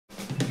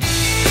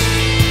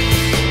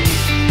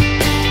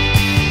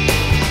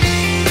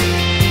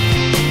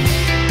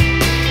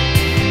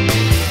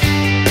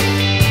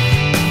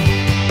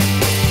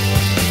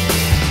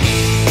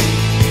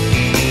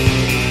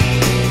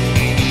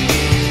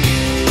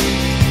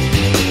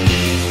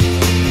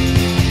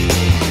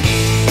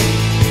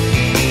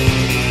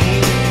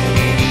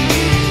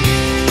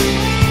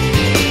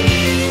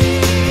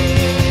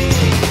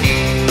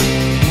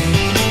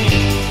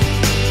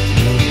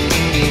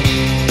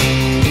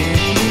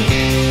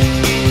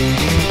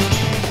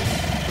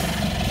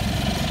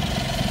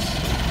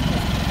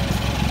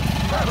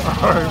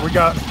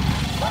got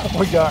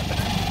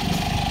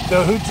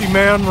the hoochie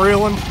man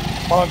reeling,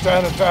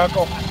 Montana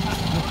tackle.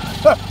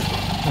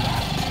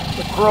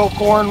 The krill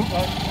corn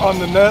on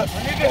the net. I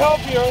need to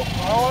help you.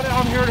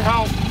 I'm here to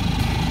help.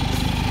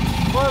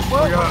 Watch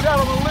out,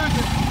 I'm gonna lose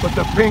it. With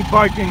the pink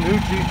Viking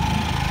hoochie.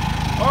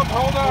 Oh,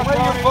 hold on, the way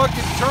you're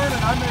fucking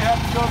turning, I may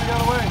have to go the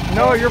other way.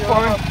 No, you're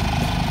fine.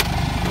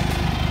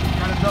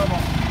 Got a double.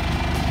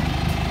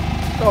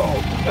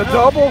 Oh, a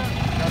double?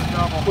 Got a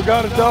double. We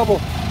got a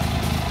double.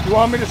 You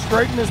want me to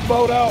straighten this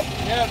boat out?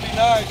 Yeah, it'd be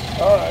nice.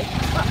 All right.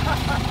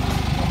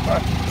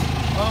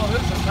 Oh,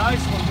 this is a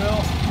nice one,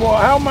 Bill. Well,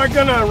 how am I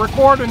gonna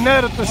record a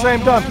net at the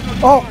same time?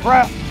 Oh,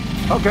 crap.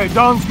 Okay,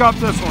 Don's got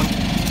this one.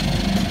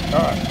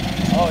 All right.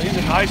 Oh, he's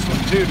a nice one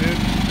too, dude.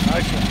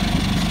 Nice one.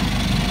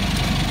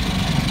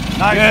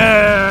 Nice.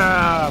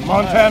 Yeah,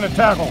 Montana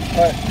tackle. All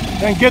right.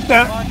 And get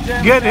that,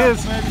 Montana get tackle,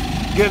 his, baby.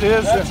 get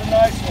his. That's a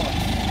nice one.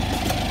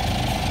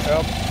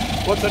 Yep.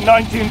 With the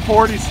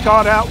 1940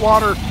 Scott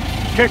Atwater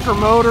kicker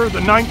motor,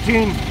 the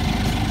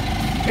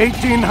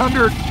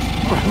 1800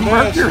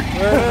 Mercury.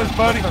 There it is,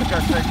 buddy.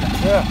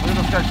 Yeah,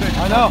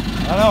 I know.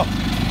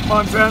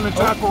 Montana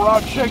tackle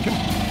rod shaking.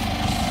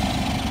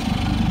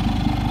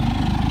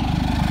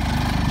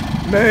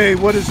 May,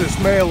 what is this,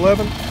 May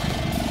 11th?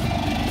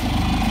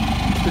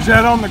 Is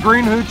that on the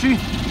green hoochie?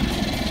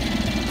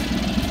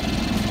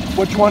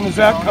 Which one does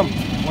that come?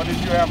 What did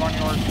you have on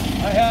yours?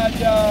 I had,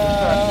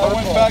 I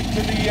went back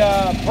to the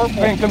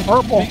purple. Pink and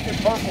purple. Pink and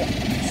purple.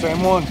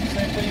 Same one.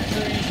 Same thing as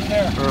you're using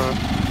there. All right.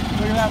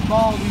 Look at that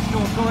ball he's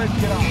doing. Go ahead and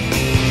get on.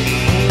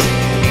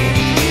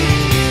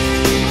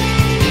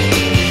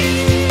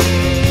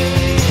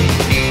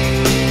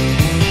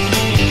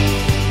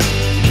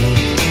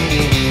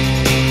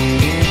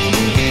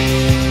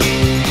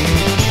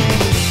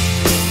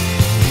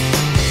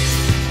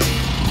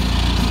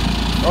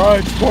 All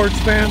right, sports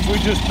fans, we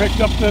just picked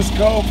up this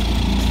cove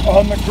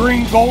on the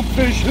green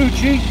goldfish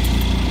hoochie,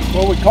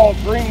 what we call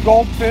green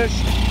goldfish,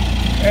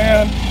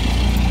 and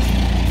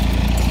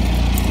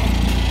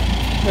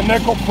the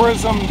nickel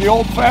prism, the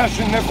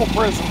old-fashioned nickel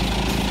prism,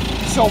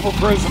 silver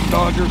prism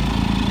Dodger,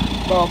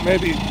 about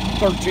maybe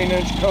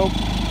 13-inch cove,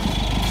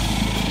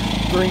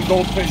 green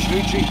goldfish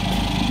hoochie,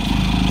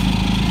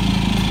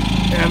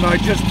 and I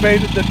just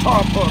baited the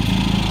top hook.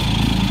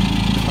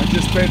 I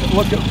just baited.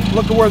 Look at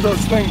where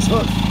those things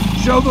hook.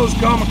 Show those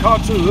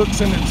gamakatsu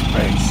hooks in its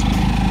face.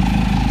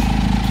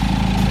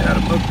 Had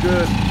them hook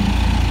good.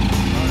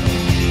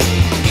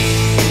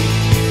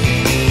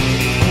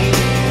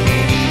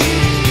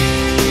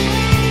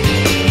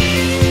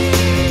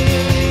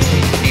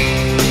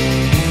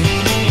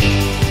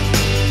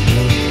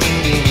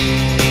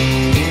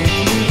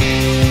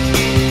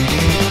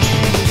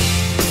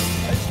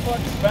 Nice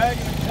fucking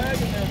bagging and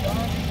tagging there,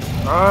 Don.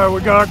 All right, we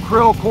got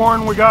krill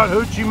corn. We got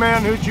hoochie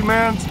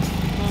man's.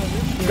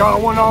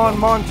 Got one on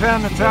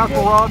Montana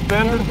tackle rod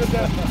bending.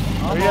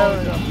 Oh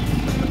yeah.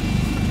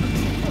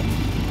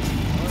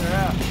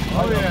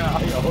 Oh yeah.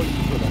 Look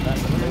at that.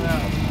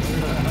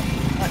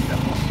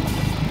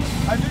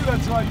 I knew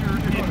that's why you were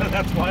doing it.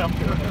 That's why I'm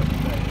doing it.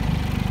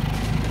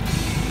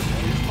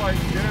 He's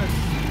fighting good.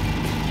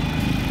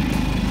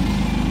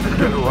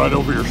 Get it right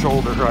over your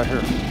shoulder right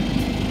here.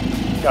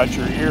 Got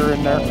your ear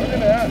in there. Look at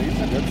that. He's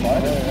a good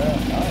fighter. Yeah.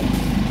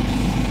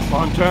 Nice.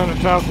 Montana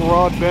tackle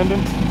rod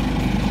bending.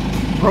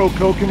 Pro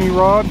Kokanee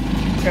rod,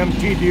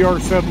 MTDR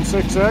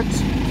 76X,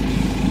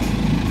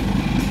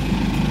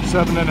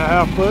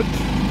 7.5 foot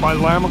by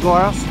Lama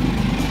Glass.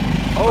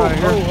 Oh, right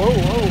here.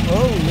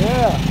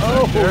 yeah.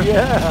 Oh, there.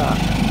 yeah.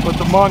 With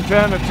the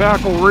Montana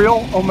tackle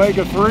reel,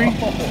 Omega 3.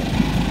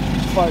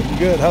 He's fighting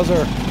good. How's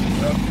her?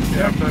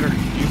 Yeah, better.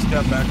 You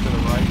step back to the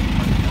right.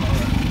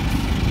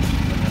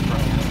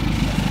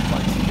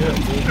 Fighting good,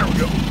 dude. There we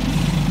go.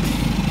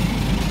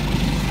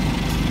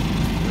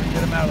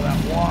 Get him out of that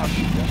wash.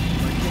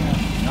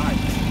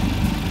 Nice.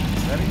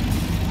 Ready? 1,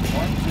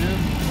 2,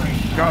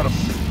 3. Got him.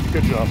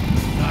 Good job.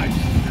 Nice.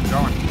 You're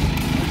going.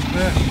 Nice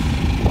fish.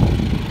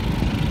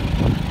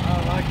 I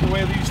like the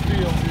way these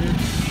feel, dude.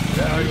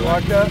 Yeah, you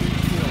like that?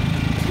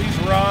 These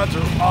rods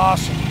are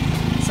awesome.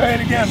 Say it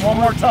again, one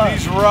more time.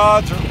 These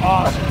rods are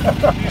awesome.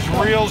 These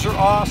reels are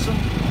awesome.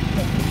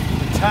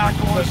 The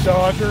tackle is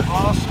Dodger.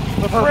 awesome.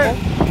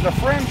 The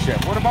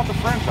friendship. What about the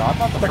friendship? I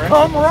thought the The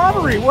friendship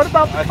camaraderie. What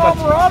about the I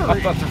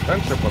camaraderie? thought the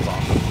friendship was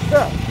awesome.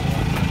 Yeah.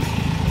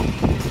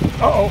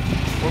 Uh-oh.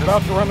 We're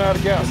about to run out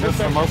of gas. That's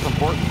the most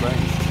important thing.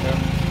 Yeah.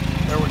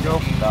 There we go.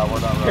 No, we're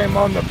not running. Came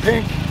on the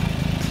pink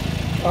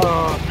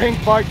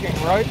Viking,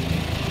 right?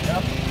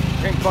 Yep.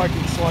 Pink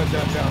Viking, slide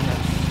that down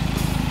there.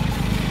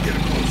 Get a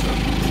close up.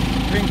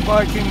 Pink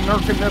Viking,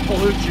 Nerka Nipple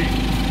hoochie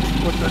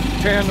with the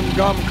tandem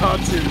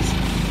gamakatsus.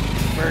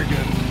 Very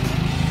good.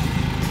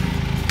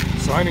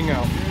 Signing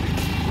out.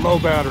 Low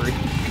battery.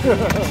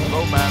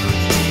 Low battery.